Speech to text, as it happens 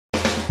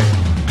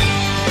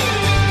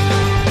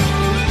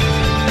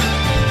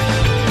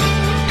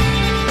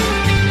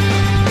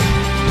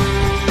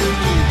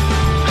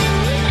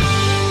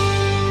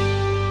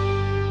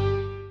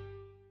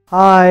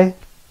Hi,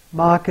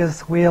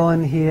 Marcus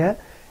Whelan here,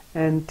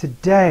 and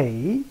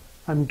today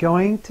I'm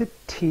going to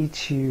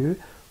teach you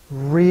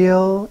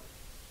real,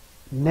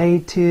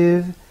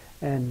 native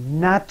and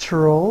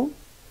natural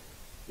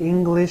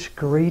English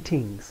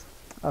greetings.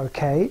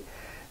 Okay?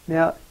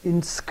 Now,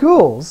 in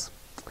schools,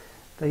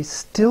 they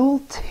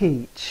still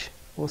teach,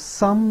 or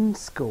some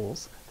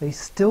schools, they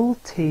still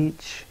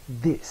teach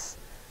this.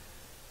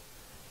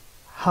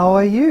 How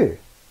are you?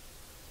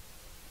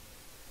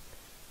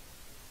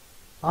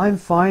 I'm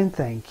fine,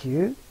 thank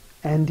you.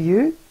 And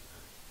you?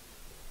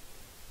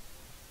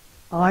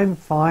 I'm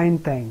fine,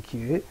 thank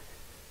you.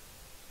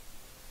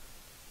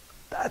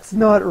 That's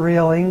not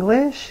real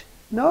English.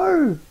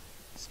 No.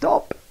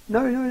 Stop.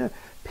 No.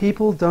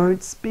 People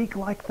don't speak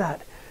like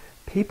that.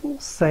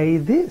 People say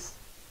this.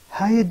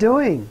 How you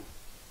doing?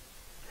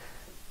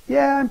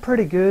 Yeah, I'm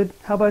pretty good.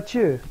 How about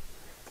you?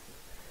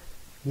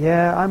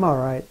 Yeah, I'm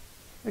alright.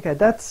 Okay,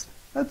 that's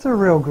a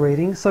real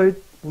greeting. So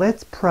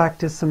let's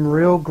practice some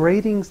real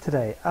greetings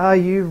today. Are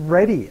you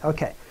ready?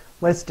 Okay,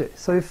 let's do it.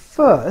 So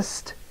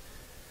first,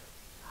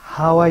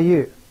 how are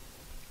you?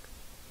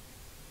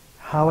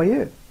 How are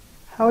you?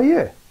 How are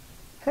you?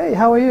 Hey,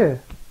 how are you?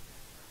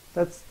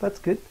 That's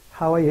good.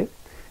 How are you?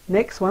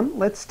 Next one,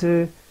 let's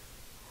do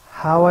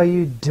how are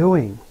you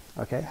doing?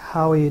 Okay,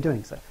 how are you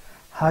doing? So,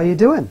 how you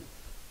doing?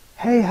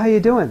 Hey, how you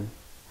doing?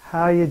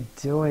 How you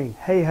doing?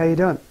 Hey, how you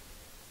doing?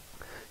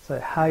 So,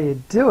 how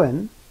you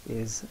doing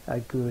is a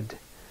good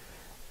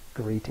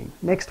greeting.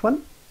 Next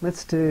one,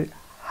 let's do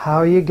how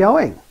are you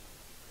going?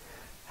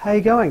 How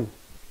you going?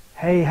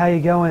 Hey, how you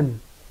going?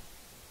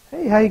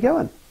 Hey, how you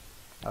going?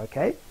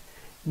 Okay.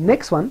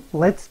 Next one,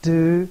 let's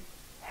do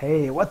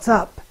hey, what's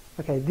up?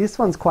 Okay, this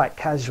one's quite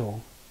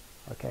casual.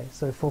 Okay,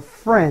 so for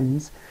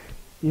friends,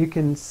 you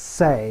can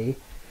say,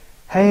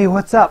 hey,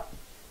 what's up?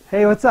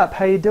 Hey, what's up?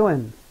 How you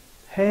doing?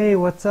 Hey,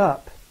 what's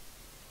up?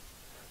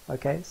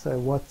 Okay, so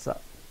what's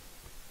up?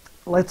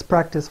 Let's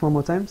practice one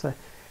more time. So,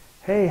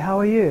 hey, how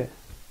are you?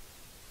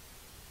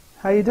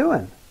 How you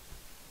doing?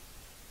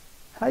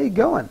 How you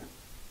going?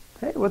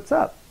 Hey, what's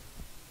up?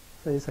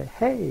 So you say,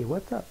 hey,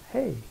 what's up?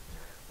 Hey,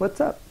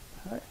 what's up?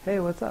 Hey,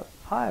 what's up?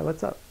 Hi,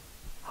 what's up?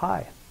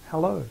 Hi,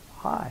 hello,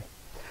 hi.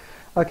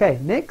 Okay,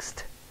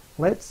 next,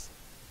 let's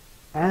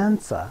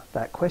answer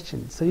that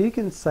question. So you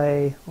can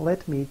say,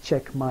 let me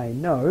check my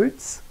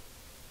notes.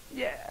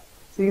 Yeah.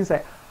 So you can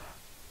say,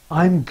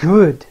 I'm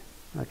good.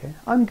 Okay,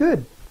 I'm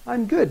good.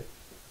 I'm good.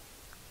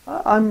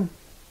 I'm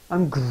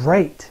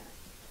great.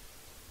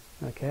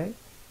 Okay,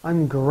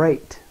 I'm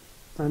great.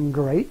 I'm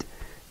great.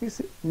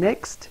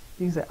 Next,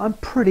 you can say, I'm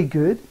pretty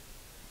good.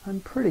 I'm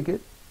pretty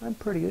good. I'm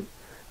pretty good.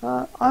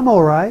 I'm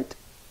all right.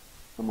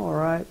 I'm all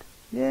right.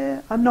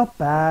 Yeah, I'm not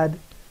bad.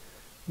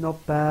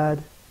 Not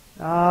bad.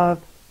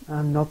 I'm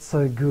not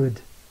so good.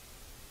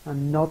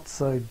 I'm not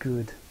so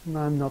good.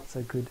 No, I'm not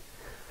so good.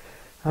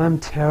 I'm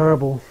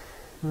terrible.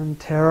 I'm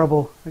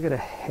terrible. I got a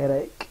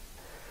headache.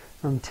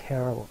 I'm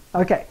terrible.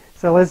 Okay,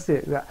 so let's do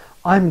it.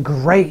 I'm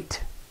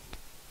great.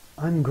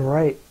 I'm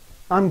great.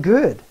 I'm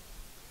good.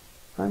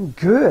 I'm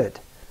good.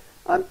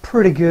 I'm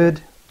pretty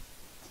good.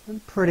 I'm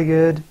pretty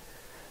good.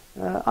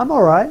 I'm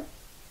all right.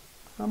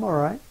 I'm all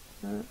right.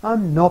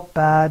 I'm not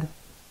bad.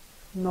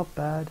 I'm not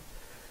bad.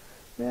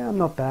 Yeah, I'm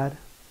not bad.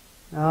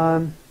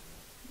 I'm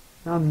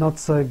not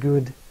so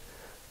good.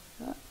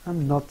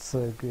 I'm not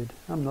so good.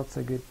 I'm not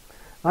so good.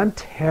 I'm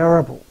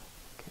terrible.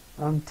 Okay.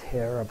 I'm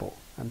terrible.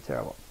 I'm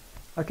terrible.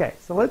 Okay,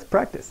 so let's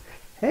practice.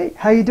 Hey,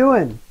 how you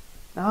doing?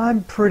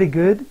 I'm pretty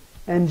good.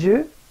 And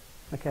you?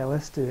 Okay,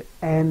 let's do it.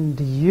 And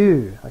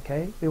you.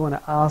 Okay, we want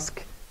to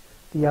ask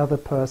the other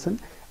person.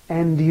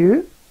 And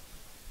you?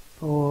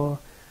 Or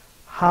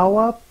how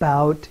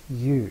about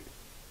you?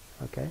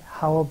 Okay,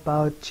 how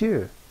about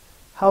you?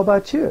 How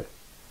about you?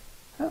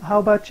 How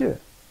about you?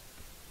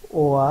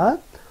 Or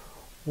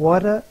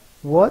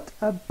what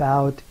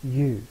about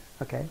you?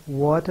 Okay,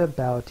 what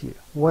about you?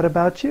 What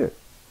about you?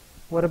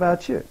 What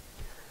about you?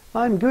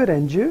 I'm good,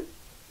 and you?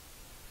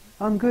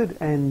 I'm good,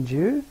 and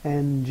you?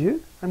 And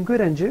you? I'm good,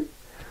 and you?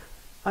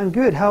 I'm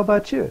good, how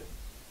about you?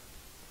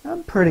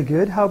 I'm pretty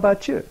good, how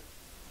about you?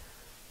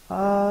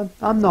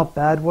 I'm not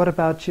bad, what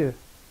about you?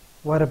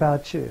 What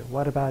about you?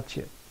 What about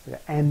you?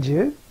 And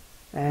you?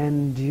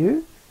 And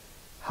you?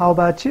 How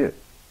about you?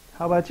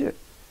 How about you?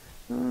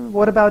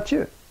 What about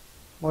you?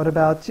 What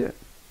about you?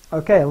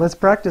 Okay, let's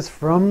practice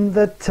from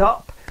the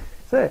top.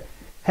 So,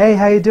 hey,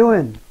 how you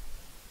doing?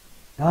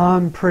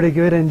 I'm pretty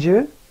good, and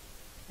you?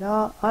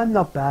 Yeah, I'm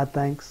not bad,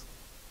 thanks.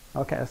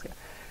 Okay, let's go.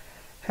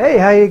 Hey,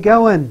 how you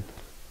going?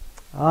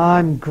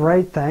 I'm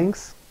great,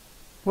 thanks.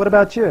 What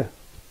about you?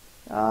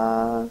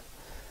 I'm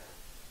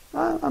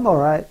all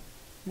right.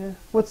 Yeah.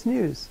 What's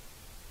news?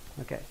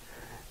 Okay.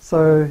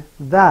 So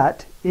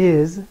that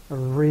is a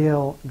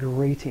real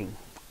greeting.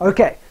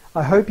 Okay.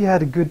 I hope you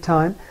had a good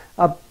time.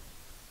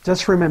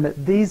 Just remember,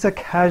 these are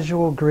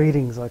casual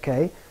greetings,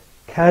 okay?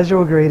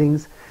 Casual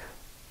greetings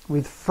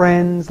with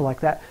friends like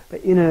that. But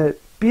in a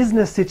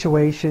business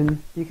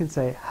situation, you can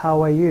say,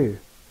 how are you?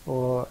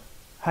 Or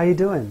how you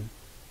doing?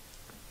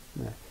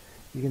 No.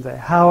 You can say,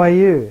 how are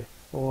you?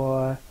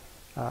 Or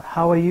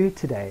how are you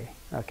today?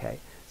 Okay,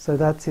 so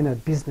that's in a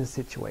business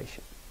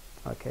situation.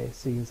 Okay,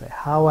 so you can say,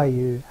 how are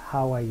you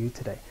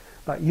today?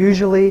 But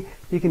usually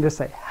you can just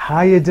say,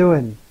 how you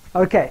doing?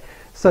 Okay,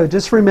 so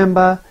just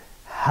remember,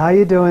 how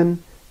you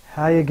doing,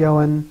 how you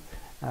going,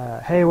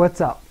 hey,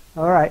 what's up?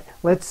 All right,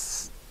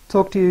 let's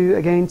talk to you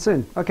again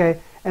soon. Okay,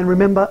 and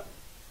remember,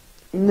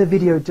 in the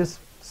video, just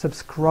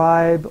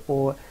subscribe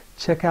or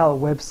check out our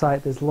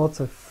website. There's lots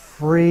of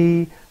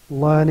free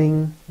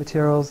learning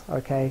materials,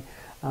 okay?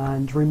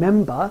 And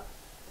remember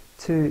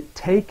to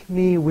take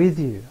me with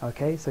you,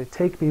 okay? So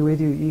take me with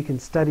you. You can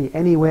study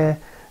anywhere.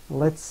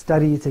 Let's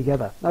study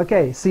together.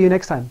 Okay, see you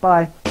next time.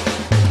 Bye.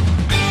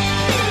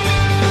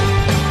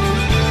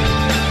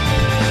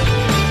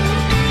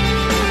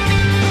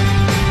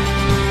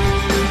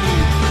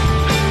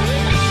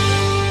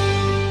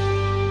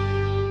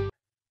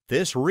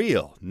 This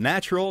real,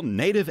 natural,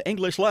 native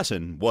English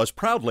lesson was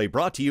proudly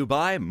brought to you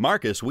by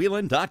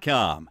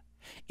MarcusWhelan.com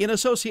in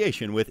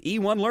association with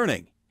E1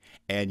 Learning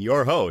and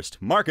your host,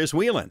 Marcus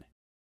Whelan.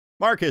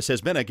 Marcus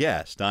has been a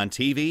guest on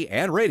TV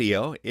and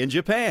radio in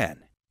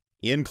Japan,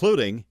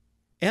 including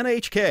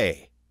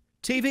NHK,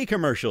 TV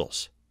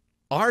commercials,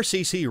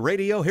 RCC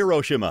Radio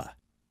Hiroshima.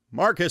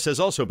 Marcus has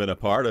also been a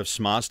part of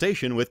SMA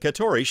Station with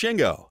Katori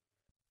Shingo.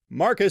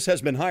 Marcus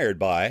has been hired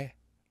by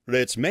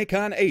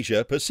Ritsumeikan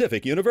Asia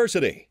Pacific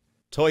University,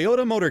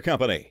 Toyota Motor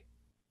Company,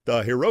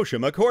 the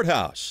Hiroshima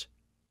Courthouse,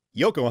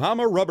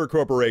 Yokohama Rubber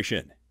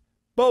Corporation,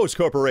 Bose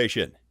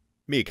Corporation,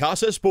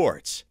 Mikasa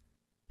Sports,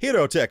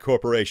 Hirotech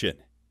Corporation,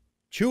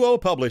 Chuo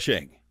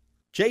Publishing,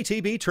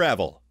 JTB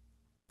Travel,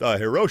 the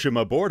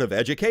Hiroshima Board of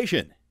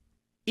Education,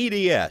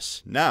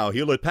 EDS, now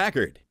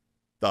Hewlett-Packard,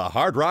 the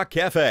Hard Rock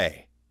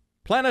Cafe,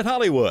 Planet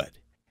Hollywood,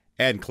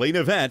 and Clean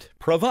Event,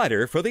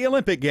 provider for the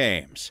Olympic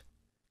Games.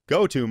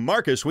 Go to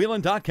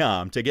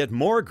MarcusWhelan.com to get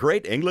more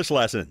great English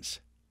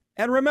lessons.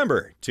 And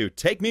remember to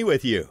take me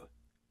with you.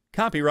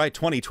 Copyright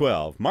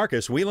 2012,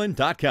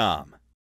 MarcusWhelan.com.